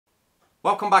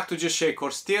Welcome back to Just Shake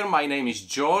or Stir. My name is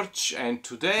George and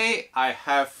today I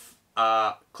have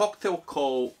a cocktail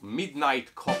called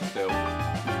Midnight Cocktail.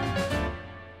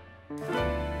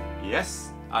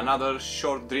 Yes, another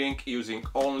short drink using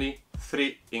only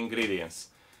 3 ingredients.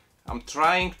 I'm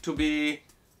trying to be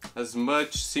as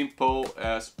much simple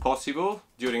as possible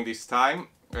during this time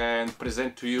and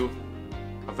present to you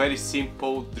a very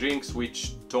simple drinks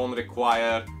which don't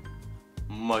require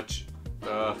much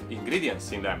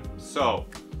ingredients in them. So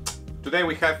today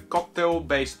we have cocktail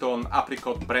based on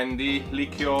Apricot Brandy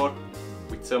liqueur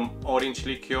with some orange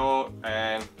liqueur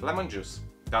and lemon juice.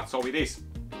 That's all it is.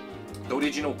 The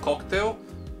original cocktail,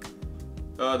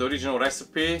 the original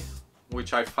recipe,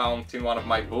 which I found in one of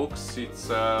my books, it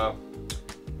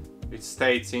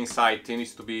states inside it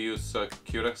needs to be used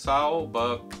curacao,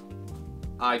 but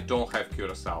I don't have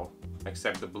curacao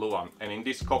except the blue one, and in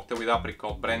this cocktail with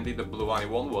Apricot Brandy the blue one, it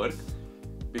won't work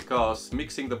because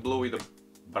mixing the blue with the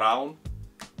brown,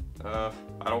 I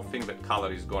don't think the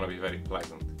color is gonna be very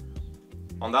pleasant.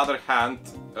 On the other hand,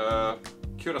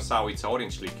 curacao, it's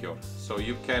orange liqueur, so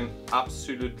you can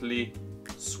absolutely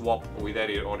swap with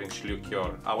any orange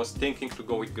liqueur. I was thinking to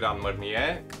go with Grand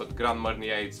Marnier, but Grand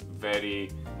Marnier is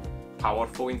very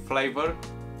powerful in flavor,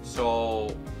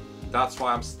 so that's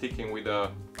why I'm sticking with the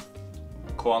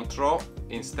Cointreau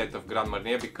instead of Grand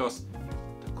Marnier, because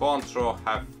the Cointreau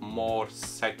have more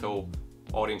subtle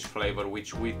orange flavor,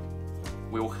 which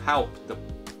will help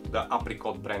the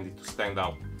Apricot Brandy to stand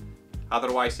out.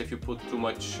 Otherwise, if you put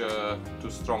too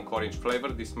strong orange flavor,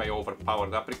 this may overpower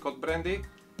the Apricot Brandy,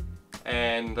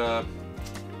 and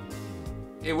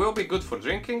it will be good for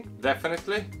drinking,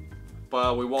 definitely,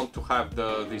 but we want to have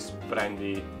this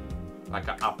brandy like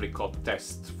an apricot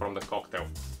test from the cocktail.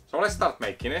 So let's start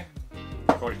making it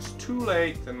before it's too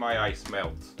late and my eyes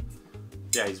melt.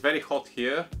 Yeah, it's very hot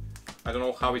here. I don't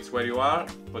know how it's where you are,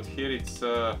 but here it's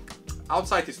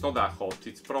outside it's not that hot.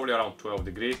 It's probably around 12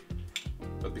 degrees,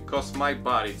 but because my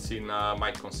bar is in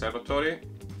my conservatory,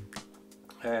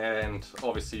 and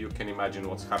obviously you can imagine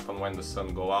what's happened when the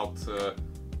sun go out.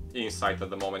 Inside at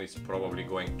the moment it's probably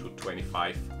going to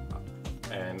 25,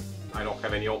 and I don't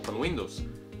have any open windows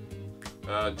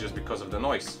just because of the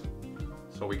noise,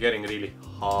 so we're getting really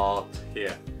hot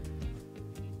here.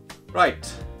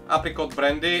 Right, Apricot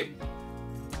Brandy,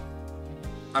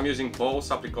 I'm using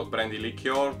both Apricot Brandy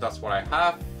liqueur, that's what I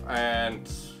have, and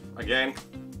again,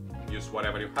 use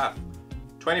whatever you have.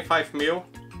 25 ml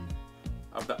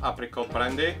of the Apricot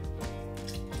Brandy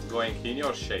going in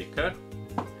your shaker.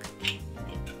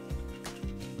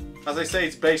 As I say,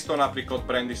 it's based on Apricot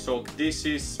Brandy, so this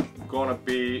is gonna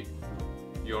be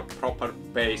your proper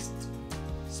based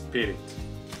spirit.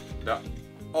 The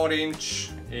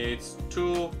orange, it's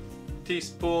 2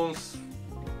 teaspoons.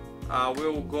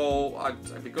 We'll go,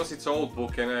 because it's old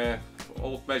book and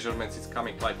old measurements, it's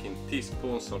coming like in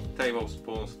teaspoons or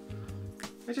tablespoons,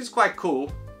 which is quite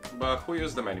cool, but who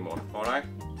use them anymore, alright?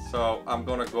 So I'm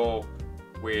gonna go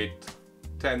with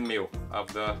 10 ml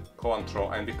of the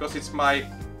Cointreau, and because it's my,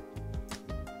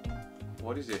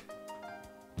 what is it?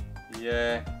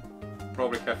 Yeah,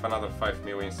 probably have another 5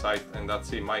 ml inside, and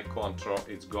that's it, my Cointreau,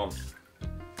 it's gone.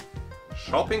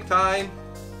 Shopping time!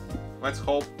 Let's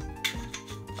hope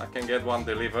I can get one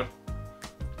delivered.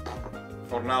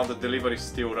 For now the delivery is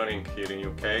still running here in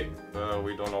UK,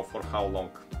 we don't know for how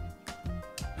long.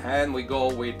 And we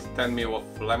go with 10 ml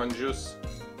of lemon juice,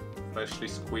 freshly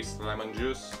squeezed lemon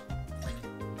juice.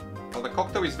 Well, the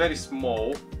cocktail is very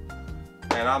small,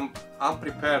 and I'm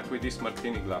prepared with this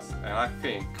martini glass, and I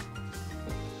think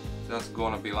that's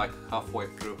gonna be like halfway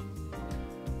through.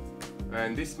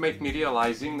 And this made me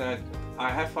realizing that I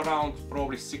have around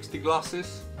probably 60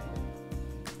 glasses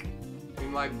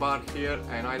in my bar here,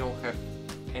 and I don't have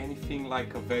anything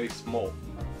like a very small,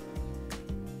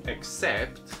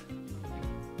 except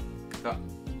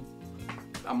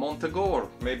a month ago or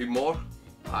maybe more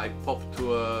I popped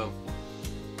to a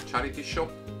charity shop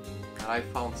and I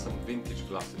found some vintage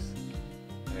glasses,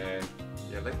 and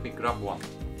yeah, let me grab one.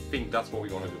 I think that's what we're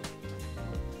gonna do.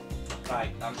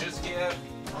 Right, I'm just here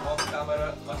off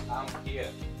camera, but I'm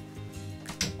here.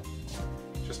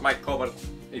 Just my cupboard,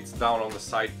 it's down on the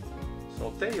side.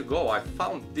 So there you go, I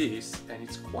found this, and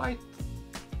it's quite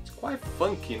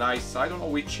funky, nice. I don't know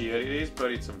which year it is,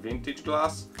 but it's a vintage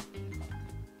glass.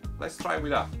 Let's try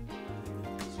with that.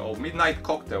 So Midnight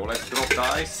Cocktail, let's drop the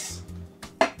ice.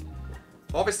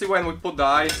 Obviously when we put the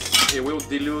ice, it will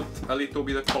dilute a little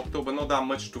bit of cocktail, but not that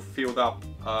much to fill up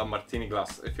a martini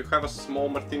glass. If you have a small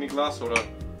martini glass or a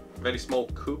very small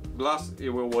coupe glass, it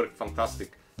will work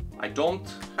fantastic. I don't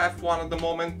have one at the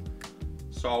moment,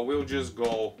 so I will just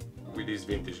go with this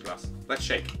vintage glass. Let's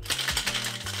shake.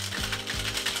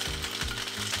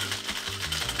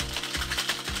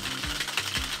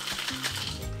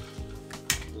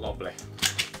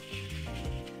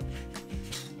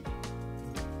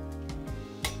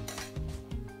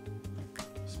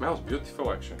 Smells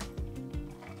beautiful actually.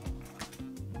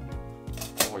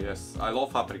 Oh yes, I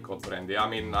love apricot brandy. I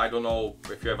mean, I don't know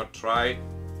if you ever try,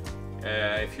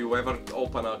 if you ever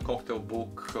open a cocktail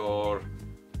book or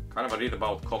kind of read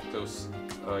about cocktails,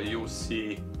 you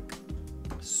see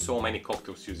so many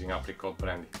cocktails using apricot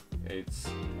brandy. It's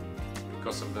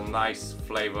because of the nice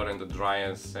flavor and the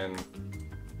dryness, and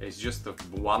it's just a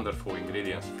wonderful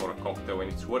ingredient for a cocktail,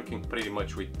 and it's working pretty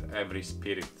much with every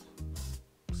spirit.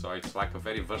 So it's like a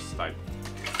very versatile.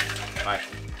 Right,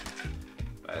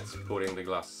 let's pour in the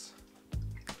glass.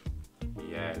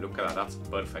 Yeah, look at that, that's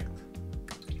perfect.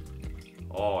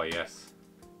 Oh yes.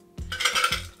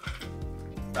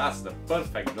 That's the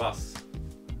perfect glass.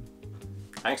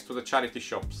 Thanks to the charity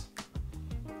shops.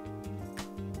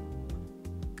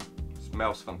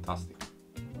 Smells fantastic.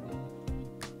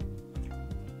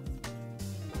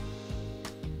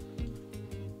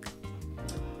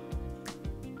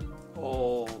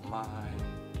 Oh my.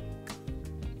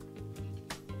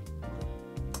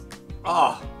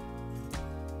 Ah.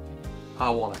 I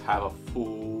want to have a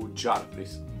full jar of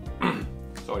this.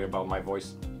 Sorry about my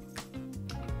voice.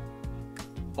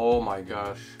 Oh my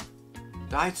gosh.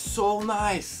 That's so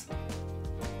nice.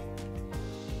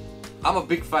 I'm a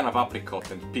big fan of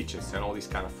apricot and peaches and all these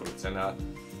kind of fruits, and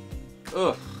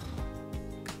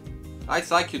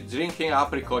it's like you're drinking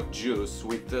apricot juice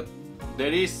with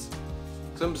there is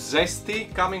some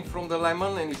zesty coming from the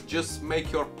lemon, and it just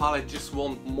make your palate just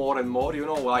want more and more, you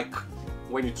know, like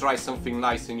when you try something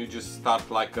nice and you just start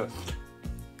like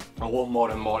I want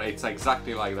more and more. It's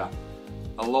exactly like that.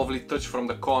 A lovely touch from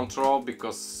the Cointreau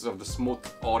because of the smooth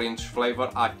orange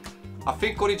flavor. I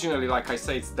think originally, like I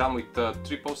say, it's done with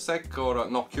triple sec or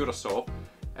no, curacao,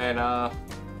 and I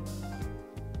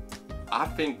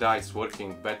think that it's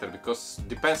working better because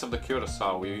depends on the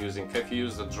curacao you're using. If you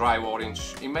use the dry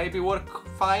orange, it maybe work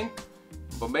fine,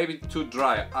 but maybe too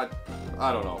dry.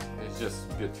 I don't know. It's just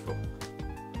beautiful.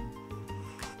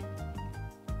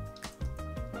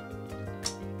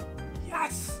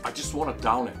 Yes, I just want to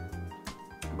down it,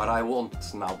 but I won't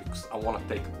now because I want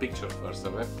to take a picture first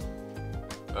of it.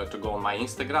 To go on my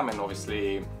Instagram and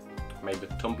obviously make the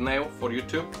thumbnail for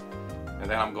YouTube, and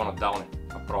then I'm gonna down it,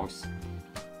 I promise.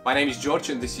 My name is George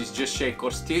and this is Just Shake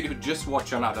or Stir. You just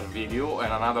watch another video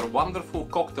and another wonderful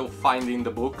cocktail find in the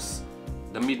books,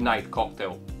 the Midnight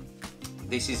Cocktail.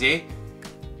 This is it.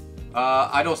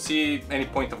 I don't see any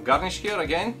point of garnish here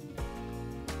again.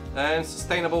 And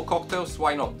sustainable cocktails,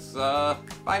 why not?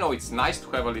 I know it's nice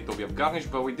to have a little bit of garnish,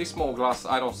 but with this small glass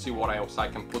I don't see what else I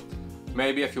can put.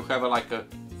 Maybe if you have like a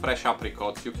fresh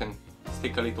apricot, you can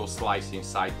stick a little slice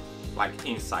inside, like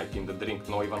inside in the drink,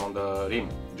 not even on the rim,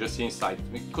 just inside.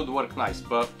 It could work nice,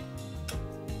 but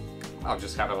I'll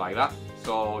just have it like that.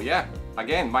 So yeah,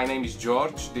 again, my name is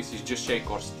George, this is Just Shake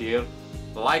or Stir.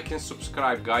 Like and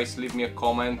subscribe, guys, leave me a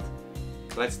comment.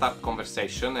 Let's start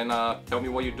conversation and tell me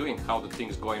what you're doing, how the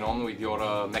things going on with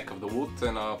your neck of the wood,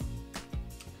 and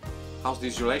how's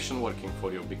this relation working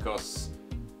for you, because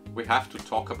we have to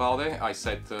talk about it. I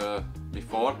said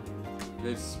before,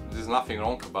 there's nothing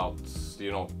wrong about,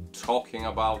 you know, talking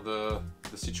about the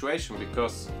situation,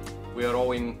 because we are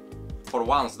all in, for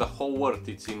once, the whole world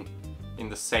is in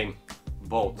the same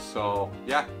boat. So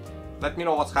yeah, let me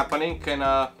know what's happening, and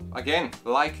again,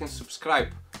 like and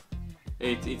subscribe.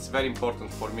 It's very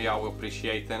important for me, I will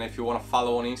appreciate it. And if you want to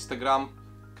follow on Instagram,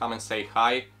 come and say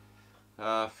hi.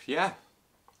 Yeah,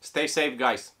 stay safe,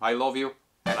 guys. I love you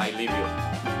and I leave you.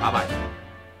 Bye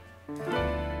bye.